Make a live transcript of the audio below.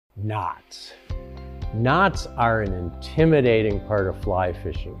knots. Knots are an intimidating part of fly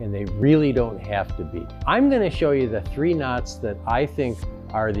fishing, and they really don't have to be. I'm going to show you the 3 knots that I think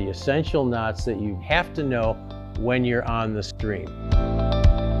are the essential knots that you have to know when you're on the stream.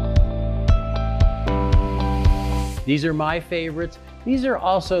 These are my favorites. These are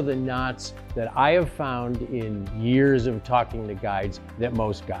also the knots that I have found in years of talking to guides that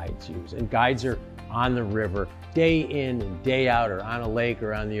most guides use. And guides are on the river day in and day out, or on a lake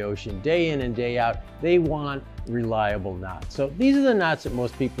or on the ocean day in and day out. They want reliable knots. So these are the knots that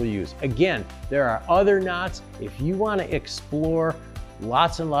most people use. Again, there are other knots. If you want to explore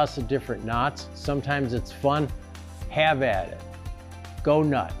lots and lots of different knots, sometimes it's fun, have at it. Go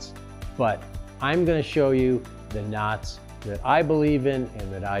nuts. But I'm going to show you the knots that I believe in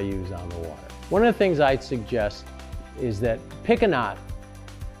and that I use on the water. One of the things I'd suggest is that pick a knot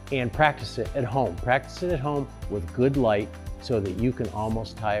and practice it at home. Practice it at home with good light so that you can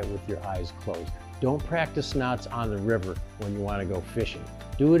almost tie it with your eyes closed. Don't practice knots on the river when you want to go fishing.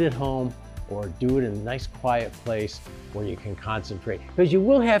 Do it at home, or do it in a nice quiet place where you can concentrate. Because you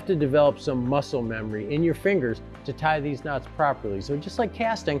will have to develop some muscle memory in your fingers to tie these knots properly. So just like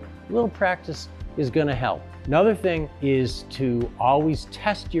casting, a little practice is going to help. Another thing is to always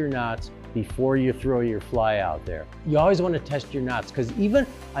test your knots before you throw your fly out there. You always want to test your knots, because even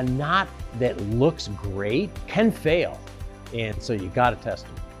a knot that looks great can fail. And so you got to test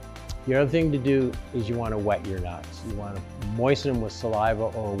them. The other thing to do is you want to wet your knots. You want to moisten them with saliva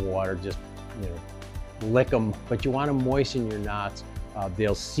or water, just lick them, but you want to moisten your knots.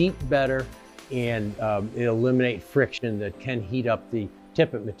 They'll seat better, and it'll eliminate friction that can heat up the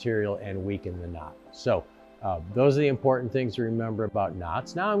tippet material and weaken the knot. So those are the important things to remember about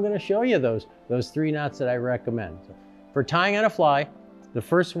knots. Now I'm going to show you those 3 knots that I recommend. So for tying on a fly, the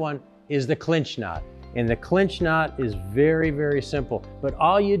first one is the clinch knot. And the clinch knot is very, very simple. But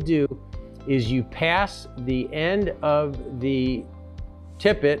all you do is you pass the end of the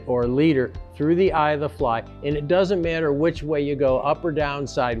tippet or leader through the eye of the fly, and it doesn't matter which way you go, up or down,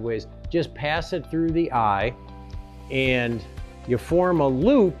 sideways, just pass it through the eye, and you form a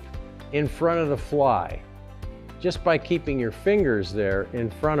loop in front of the fly just by keeping your fingers there in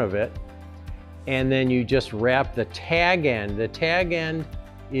front of it. And then you just wrap the tag end. The tag end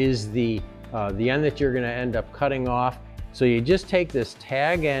is the end that you're going to end up cutting off. So you just take this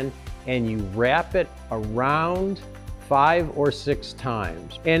tag end and you wrap it around 5 or 6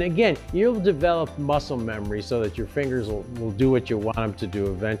 times. And again, you'll develop muscle memory so that your fingers will do what you want them to do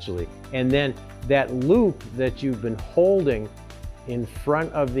eventually. And then that loop that you've been holding in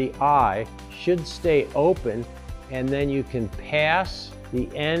front of the eye should stay open, and then you can pass the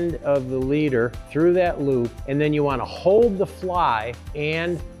end of the leader through that loop, and then you want to hold the fly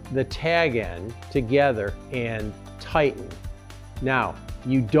and the tag end together and tighten. Now,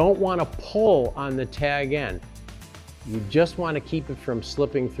 you don't want to pull on the tag end. You just want to keep it from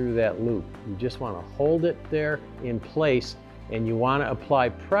slipping through that loop. You just want to hold it there in place, and you want to apply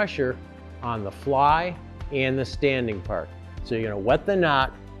pressure on the fly and the standing part. So you're going to wet the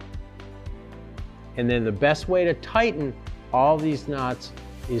knot, and then the best way to tighten all these knots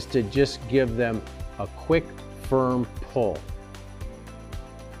is to just give them a quick, firm pull.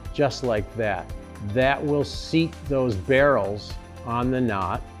 Just like that. That will seat those barrels on the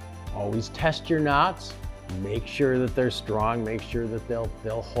knot. Always test your knots. Make sure that they're strong. Make sure that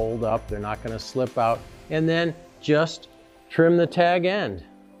they'll hold up. They're not going to slip out. And then just trim the tag end.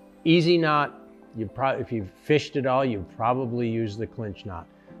 Easy knot. If you've fished at all, you've probably used the clinch knot.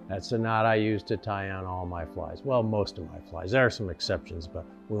 That's the knot I use to tie on all my flies. Well, most of my flies. There are some exceptions, but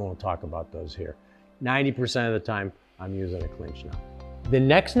we won't talk about those here. 90% of the time, I'm using a clinch knot. The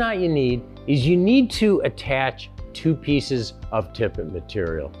next knot you need is you need to attach 2 pieces of tippet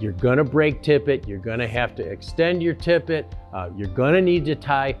material. You're gonna break tippet, you're gonna have to extend your tippet, you're gonna need to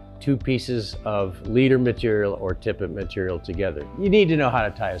tie 2 pieces of leader material or tippet material together. You need to know how to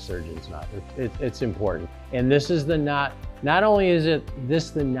tie a surgeon's knot. It's important. And this is the knot. Not only is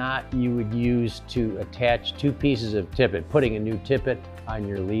this the knot you would use to attach 2 pieces of tippet, putting a new tippet on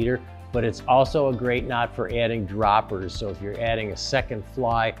your leader, but it's also a great knot for adding droppers. So if you're adding a second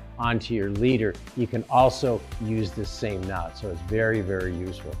fly onto your leader, you can also use this same knot. So it's very, very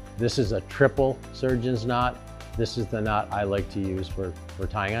useful. This is a triple surgeon's knot. This is the knot I like to use for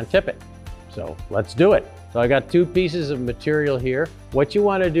tying on tippet. So let's do it. So I got 2 pieces of material here. What you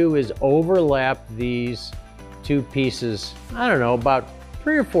want to do is overlap these 2 pieces, I don't know, about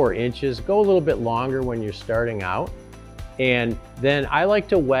 3 or 4 inches. Go a little bit longer when you're starting out. And then I like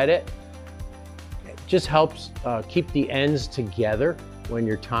to wet it. It just helps keep the ends together when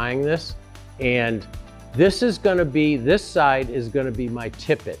you're tying this. And this side is gonna be my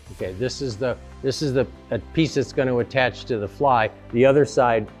tippet. Okay, this is a piece that's gonna attach to the fly. The other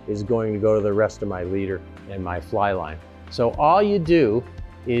side is going to go to the rest of my leader and my fly line. So all you do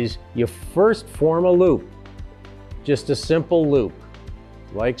is you first form a loop, just a simple loop,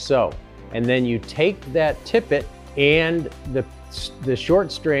 like so. And then you take that tippet and the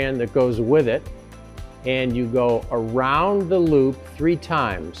short strand that goes with it, and you go around the loop 3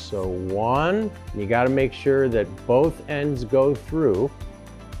 times. So 1, you gotta make sure that both ends go through.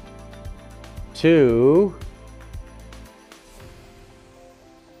 2,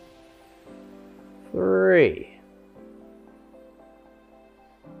 3.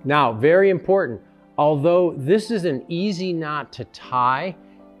 Now, very important, although this is an easy knot to tie,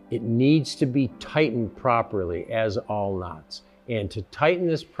 it needs to be tightened properly, as all knots. And to tighten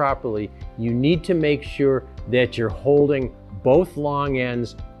this properly, you need to make sure that you're holding both long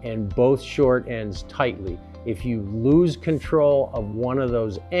ends and both short ends tightly. If you lose control of one of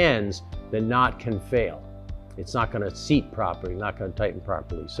those ends, the knot can fail. It's not gonna seat properly, not gonna tighten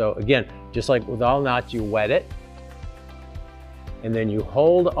properly. So again, just like with all knots, you wet it, and then you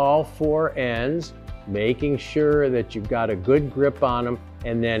hold all 4 ends, making sure that you've got a good grip on them,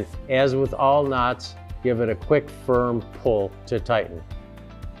 and then, as with all knots, give it a quick, firm pull to tighten,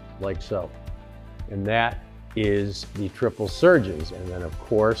 like so. And that is the triple surgeons. And then, of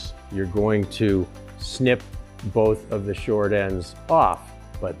course, you're going to snip both of the short ends off,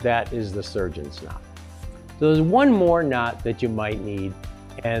 but that is the surgeon's knot. So there's one more knot that you might need,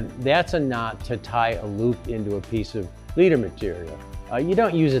 and that's a knot to tie a loop into a piece of leader material. You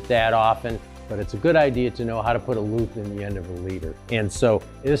don't use it that often, but it's a good idea to know how to put a loop in the end of a leader. And so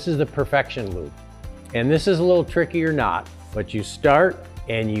this is the perfection loop. And this is a little trickier knot, but you start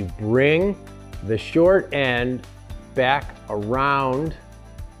and you bring the short end back around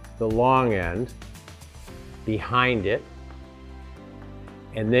the long end, behind it,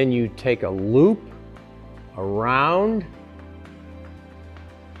 and then you take a loop around,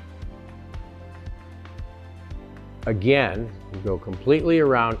 again, you go completely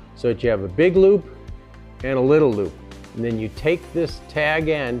around so that you have a big loop and a little loop. And then you take this tag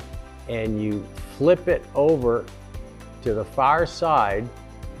end and you flip it over to the far side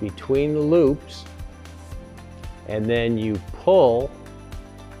between the loops, and then you pull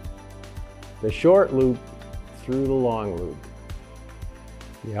the short loop through the long loop.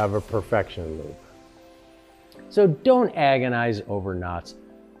 You have a perfection loop. So don't agonize over knots.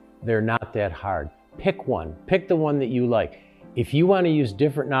 They're not that hard. Pick one. Pick the one that you like. If you want to use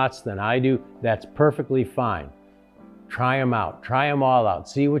different knots than I do, that's perfectly fine. Try them out. Try them all out.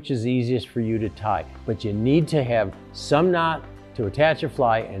 See which is easiest for you to tie. But you need to have some knot to attach a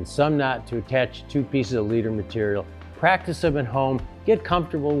fly and some knot to attach 2 pieces of leader material. Practice them at home. Get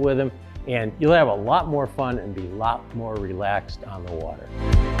comfortable with them, and you'll have a lot more fun and be a lot more relaxed on the water.